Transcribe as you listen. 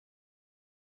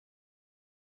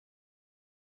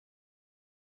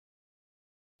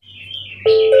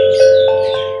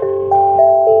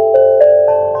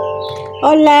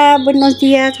Hola, buenos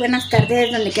días, buenas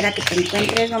tardes, donde quiera que te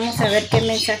encuentres. Vamos a ver qué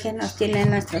mensaje nos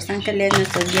tienen nuestros ángeles,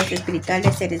 nuestros guías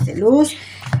espirituales, seres de luz.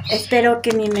 Espero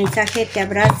que mi mensaje te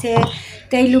abrace,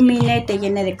 te ilumine, te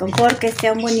llene de confort, que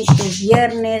sea un bonito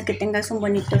viernes, que tengas un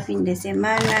bonito fin de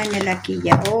semana en el aquí y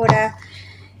ahora.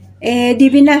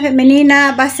 Divina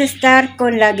femenina, vas a estar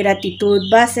con la gratitud,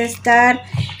 vas a estar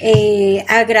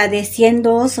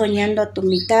agradeciendo, soñando a tu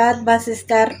mitad, vas a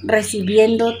estar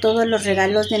recibiendo todos los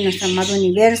regalos de nuestro amado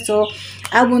universo,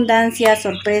 abundancia,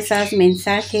 sorpresas,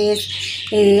 mensajes,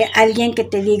 alguien que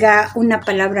te diga una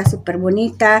palabra súper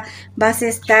bonita, vas a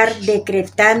estar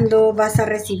decretando, vas a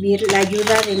recibir la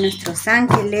ayuda de nuestros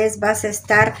ángeles, vas a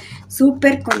estar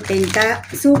súper contenta,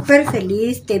 súper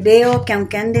feliz. Te veo que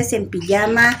aunque andes en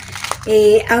pijama,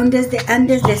 andes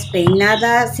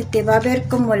despeinada, se te va a ver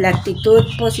como la actitud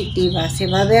positiva, se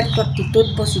va a ver tu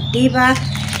actitud positiva.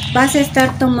 Vas a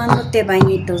estar tomándote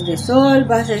bañitos de sol,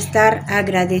 vas a estar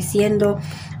agradeciendo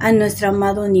a nuestro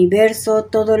amado universo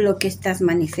todo lo que estás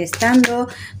manifestando,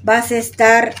 vas a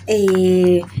estar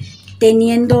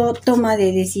teniendo toma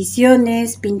de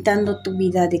decisiones, pintando tu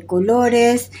vida de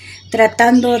colores,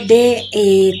 tratando de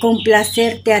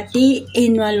complacerte a ti y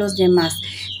no a los demás.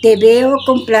 Te veo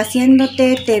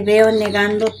complaciéndote, te veo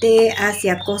negándote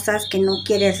hacia cosas que no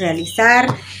quieres realizar,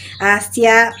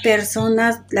 hacia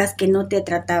personas las que no te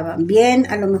trataban bien,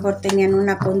 a lo mejor tenían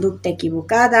una conducta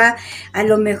equivocada, a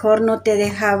lo mejor no te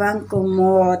dejaban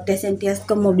como te sentías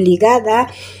como obligada.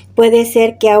 Puede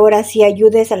ser que ahora sí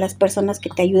ayudes a las personas que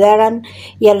te ayudaran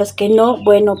y a los que no,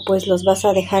 bueno, pues los vas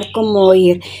a dejar como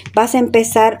ir. Vas a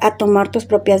empezar a tomar tus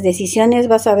propias decisiones,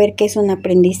 vas a ver que es un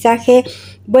aprendizaje,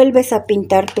 vuelves a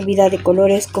pintar tu vida de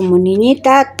colores como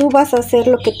niñita, tú vas a hacer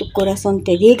lo que tu corazón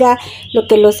te diga, lo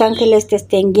que los ángeles te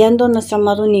estén guiando, nuestro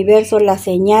amado universo, las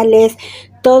señales,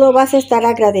 todo vas a estar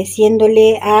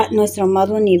agradeciéndole a nuestro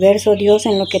amado universo, Dios,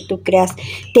 en lo que tú creas.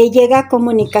 Te llega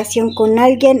comunicación con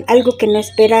alguien, algo que no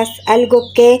esperas, algo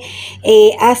que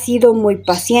has sido muy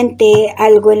paciente,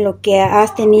 algo en lo que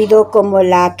has tenido como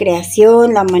la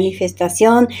creación, la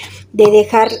manifestación, de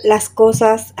dejar las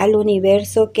cosas al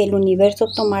universo, que el universo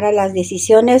tomara las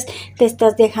decisiones. Te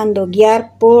estás dejando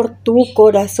guiar por tu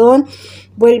corazón.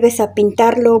 Vuelves a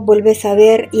pintarlo, vuelves a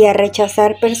ver y a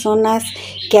rechazar personas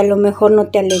que a lo mejor no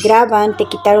te alegraban, te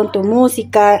quitaron tu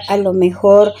música, a lo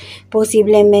mejor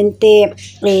posiblemente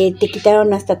te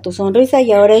quitaron hasta tu sonrisa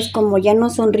y ahora es como ya no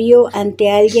sonrío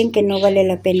ante alguien que no vale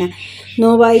la pena,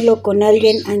 no bailo con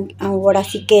alguien ahora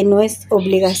sí que no es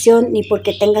obligación ni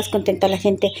porque tengas contenta a la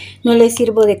gente, no les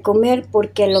sirvo de comer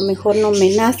porque a lo mejor no me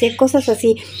nace, cosas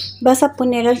así. Vas a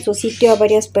poner en su sitio a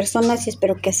varias personas y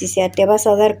espero que así sea. Te vas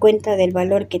a dar cuenta del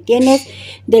valor que tienes,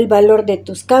 del valor de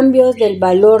tus cambios, del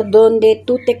valor donde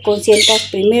tú te consientas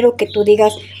primero, que tú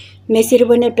digas, me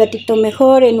sirvo en el platito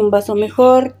mejor, en un vaso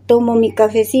mejor, tomo mi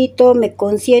cafecito, me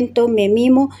consiento, me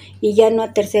mimo y ya no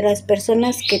a terceras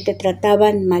personas que te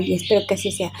trataban mal, y espero que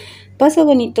así sea. Pasa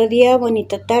bonito día,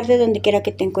 bonita tarde, donde quiera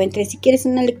que te encuentres. Si quieres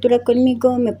una lectura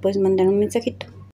conmigo, me puedes mandar un mensajito.